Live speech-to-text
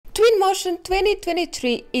Twinmotion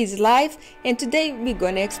 2023 is live and today we're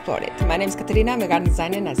going to explore it. My name is Katarina, I'm a garden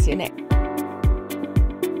designer and I'll see you next.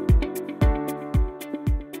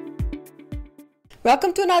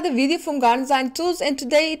 Welcome to another video from Garden Design Tools, and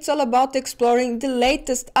today it's all about exploring the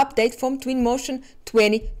latest update from Twinmotion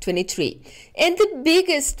 2023. And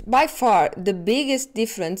by far the biggest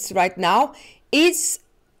difference right now is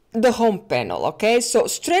the home panel, okay? So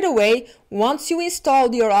straight away, once you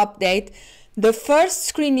install your update, the first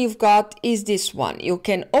screen you've got is this one. You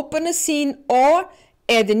can open a scene or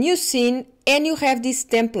add a new scene, and you have these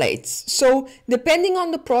templates. So depending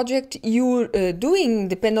on the project you're doing,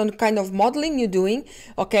 depending on the kind of modeling you're doing,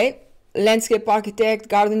 okay, landscape architect,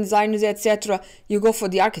 garden designers, etc., you go for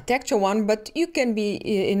the architecture one, but you can be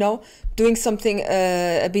doing something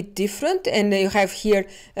a bit different, and you have here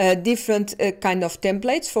different kind of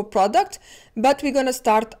templates for product. But we're going to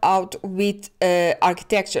start out with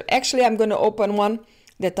architecture. Actually, I'm going to open one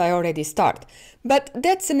that I already start, but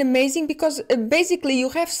that's an amazing, because basically you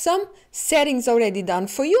have some settings already done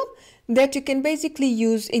for you that you can basically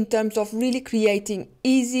use in terms of really creating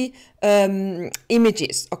easy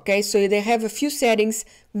images. Okay, so they have a few settings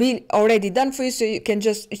really already done for you, so you can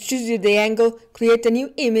just choose the angle, create a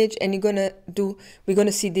new image, and we're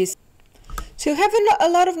gonna see this. So you have a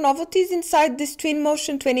lot of novelties inside this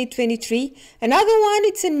Twinmotion 2023. Another one,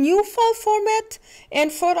 it's a new file format,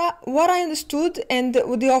 and for what I understood, and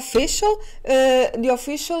the official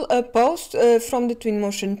post from the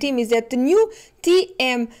Twinmotion team is that the new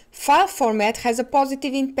TM file format has a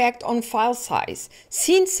positive impact on file size,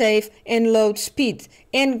 scene safe, and load speed,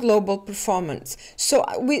 and global performance. So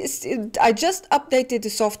I just updated the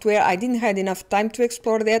software. I didn't have enough time to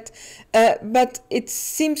explore that, but it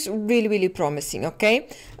seems really promising. Okay,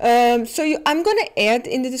 I'm gonna add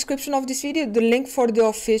in the description of this video the link for the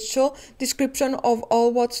official description of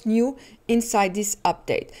all what's new inside this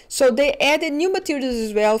update. So they added new materials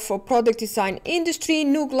as well for product design industry,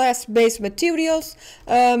 new glass-based materials,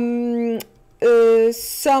 some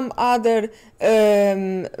other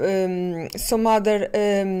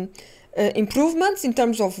improvements in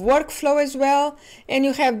terms of workflow as well. And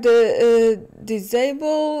you have the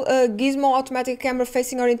disable gizmo automatic camera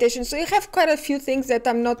facing orientation. So you have quite a few things that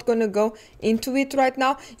I'm not going to go into it right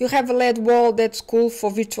now. You have a LED wall that's cool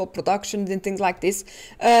for virtual productions and things like this.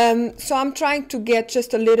 So I'm trying to get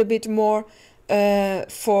just a little bit more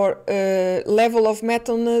for level of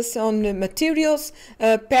metalness on the materials,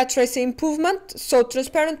 patch trace improvement. So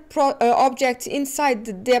transparent objects inside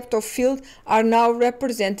the depth of field are now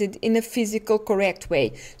represented in a physical correct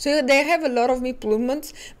way. So they have a lot of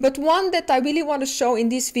improvements, but one that I really want to show in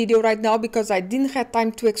this video right now, because I didn't have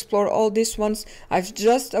time to explore all these ones, I've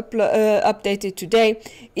just updated today,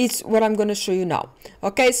 is what I'm going to show you now.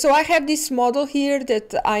 Okay, so I have this model here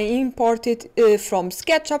that I imported from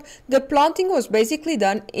SketchUp. The planting was basically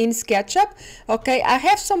done in SketchUp. Okay, I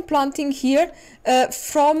have some planting here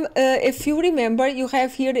from if you remember, you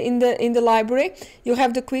have here in the library, you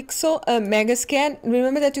have the Quixel Mega Scan.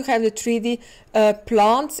 Remember that you have the 3D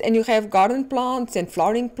plants, and you have garden plants and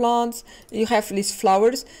flowering plants. You have these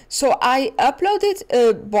flowers. So I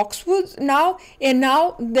uploaded boxwood now, and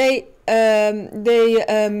now they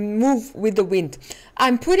move with the wind.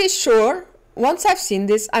 I'm pretty sure, once I've seen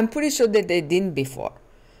this, I'm pretty sure that they didn't before.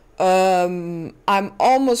 I'm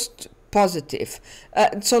almost positive.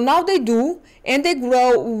 So now they do, and they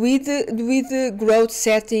grow with the growth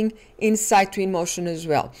setting inside Twinmotion as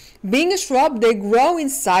well. Being a shrub, they grow in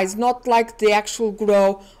size, not like the actual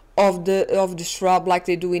grow of the shrub like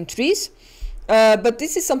they do in trees. But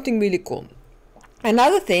this is something really cool.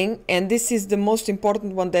 Another thing, and this is the most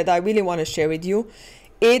important one that I really want to share with you,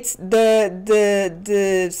 it's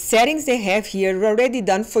the settings they have here already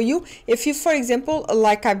done for you. If you, for example,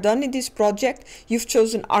 like I've done in this project, you've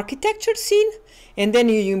chosen architecture scene, and then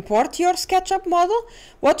you import your SketchUp model,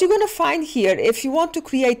 what you're going to find here, if you want to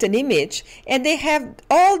create an image, and they have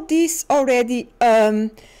all these already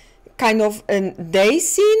kind of day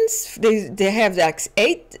scenes. They have like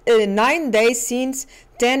 9 day scenes,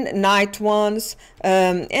 10 night ones,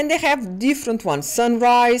 and they have different ones,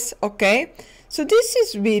 sunrise. Okay, so this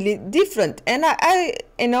is really different, and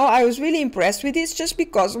I was really impressed with this, just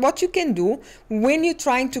because what you can do when you're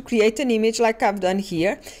trying to create an image like I've done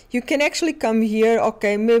here, you can actually come here.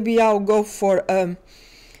 Okay, maybe I'll go for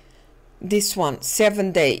this one,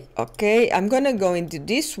 7 day. Okay, I'm gonna go into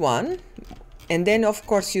this one, and then of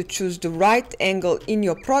course you choose the right angle in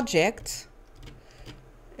your project,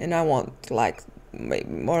 and I want like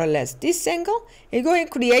more or less this angle. You go and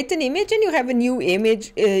create an image, and you have a new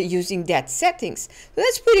image using that settings. So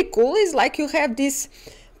that's pretty cool. It's like you have these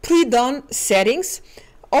pre-done settings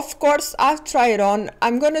of course, I've tried it on.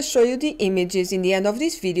 I'm gonna show you the images in the end of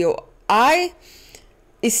this video.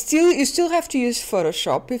 You still have to use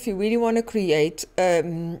Photoshop if you really want to create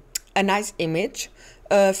a nice image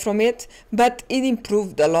from it, but it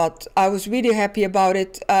improved a lot. I was really happy about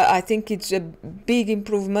it. I think it's a big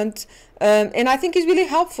improvement, and I think it's really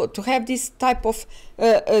helpful to have this type of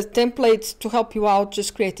templates to help you out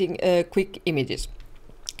just creating quick images.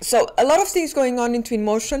 So a lot of things going on in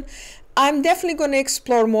Twinmotion. I'm definitely going to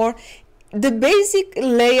explore more. The basic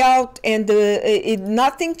layout and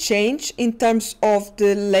nothing changed in terms of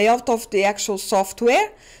the layout of the actual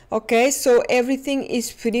software. Okay, so everything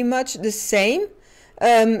is pretty much the same.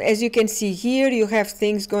 As you can see here, you have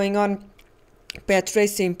things going on, path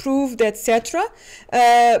trace improved, etc.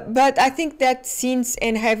 But I think that scenes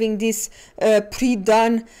and having this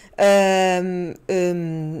pre-done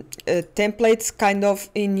templates kind of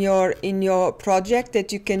in your project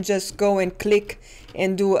that you can just go and click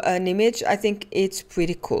and do an image, I think it's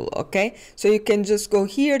pretty cool. Okay, so you can just go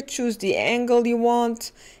here, choose the angle you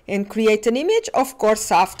want and create an image. Of course,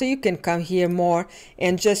 after you can come here more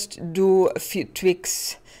and just do a few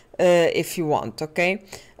tweaks if you want. Okay,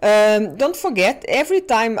 don't forget, every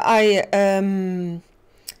time I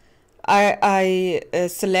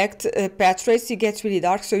select path trace, it gets really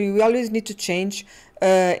dark, so you always need to change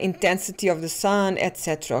intensity of the sun,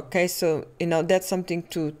 etc. Okay, so you know that's something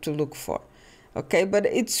to look for. Okay, but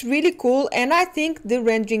it's really cool, and I think the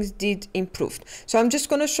renderings did improve. So I'm just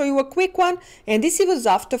going to show you a quick one, and this was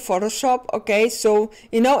after Photoshop. Okay, so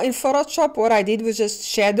you know, in Photoshop what I did was just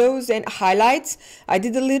shadows and highlights. I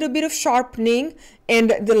did a little bit of sharpening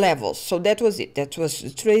and the levels, so that was it. That was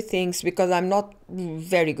 3 things, because I'm not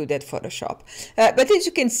very good at Photoshop, but as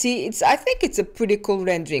you can see, I think it's a pretty cool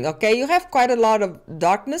rendering. Okay, you have quite a lot of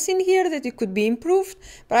darkness in here that it could be improved,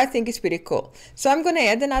 but I think it's pretty cool. So I'm going to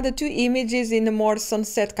add another 2 images in a more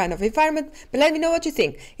sunset kind of environment, but let me know what you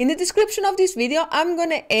think. In the description of this video, I'm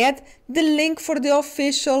going to add the link for the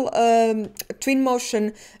official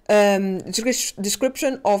Twinmotion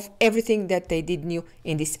description of everything that they did new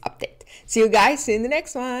in this update. See you guys in the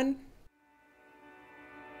next one.